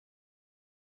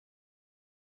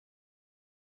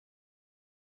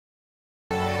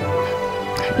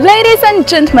Ladies and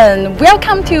gentlemen,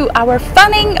 welcome to our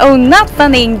Funning or Not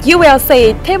Funning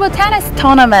ULC Table Tennis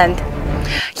Tournament.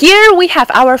 Here we have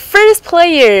our first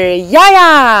player,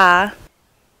 Yaya.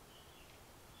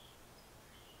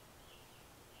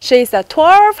 She's a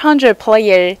 1200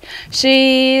 player.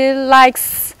 She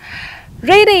likes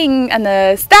reading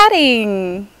and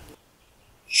studying.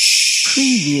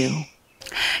 Preview.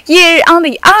 Here on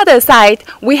the other side,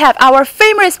 we have our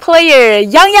famous player,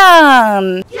 Yang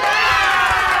Yang.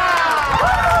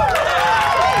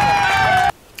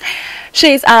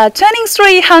 She's a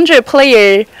 2300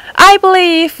 player. I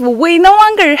believe we no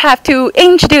longer have to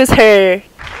introduce her.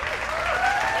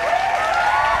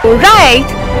 Alright,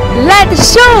 let the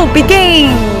show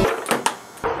begin!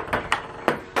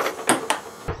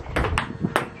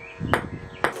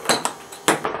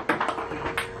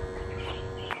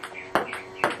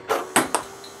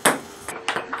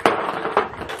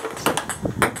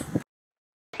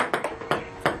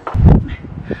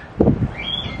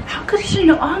 How could she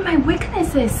know all my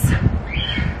weaknesses?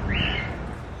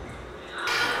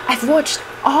 I've watched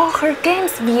all her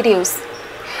games videos.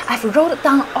 I've wrote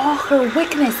down all her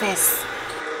weaknesses.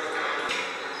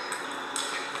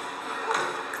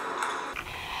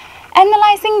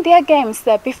 Analyzing their games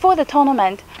before the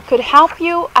tournament could help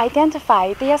you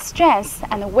identify their strengths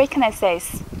and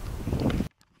weaknesses.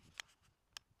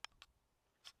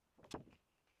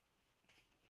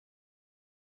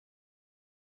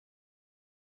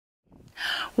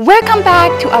 Welcome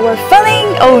back to our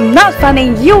Funning or Not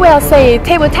Funning ULC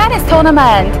Table Tennis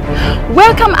Tournament.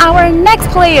 Welcome our next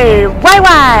player,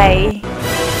 YY.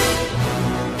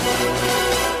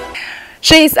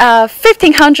 She's a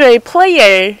 1500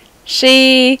 player.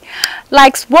 She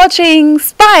likes watching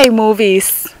spy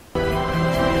movies.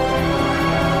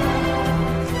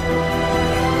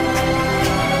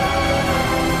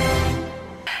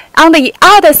 On the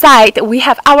other side, we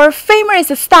have our famous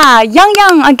star, Yang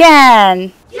Yang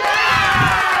again.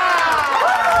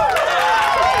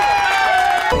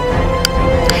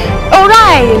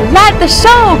 Alright, let the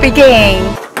show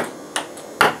begin.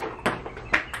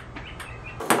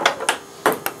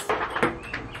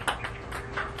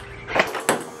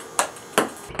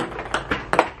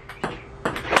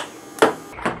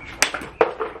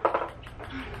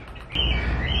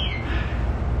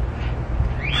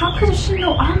 How could she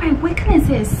know all my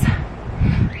weaknesses?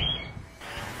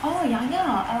 Oh, Yang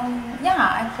Yang. Yeah,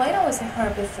 I played with her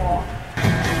before.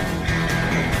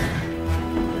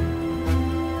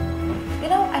 You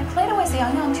know, I played with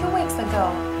Yang Yang 2 weeks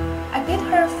ago. I beat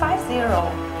her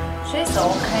 5-0. She's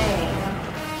okay.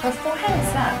 Her forehand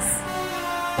sucks.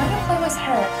 When you play with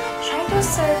her, try to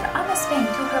serve on the spin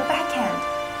to her backhand.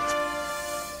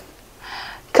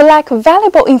 Collect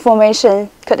valuable information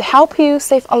could help you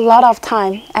save a lot of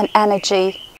time and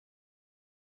energy.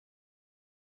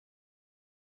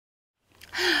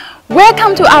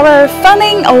 Welcome to our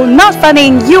Funning or Not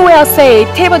Funning ULC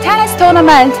Table Tennis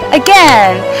Tournament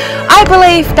again. I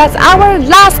believe that's our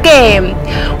last game.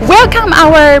 Welcome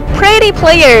our pretty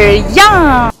player,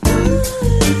 Yang.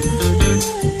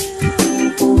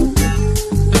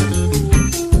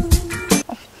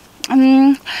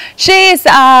 She is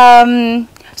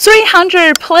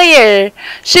 300 player.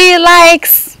 She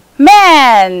likes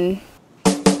men.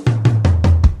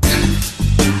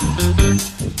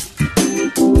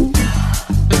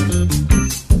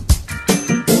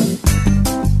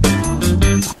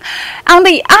 On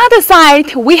the other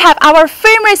side, we have our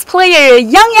famous player,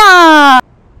 Yang Yang.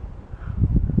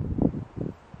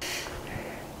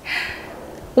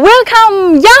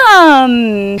 Welcome,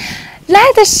 Yang.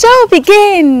 Let the show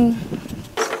begin.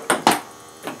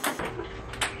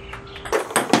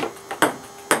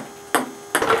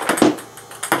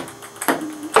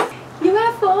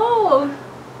 UFO.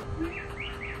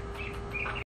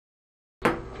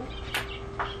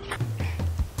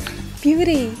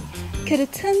 Beauty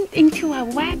could turn into a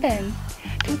weapon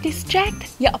to distract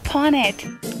your opponent.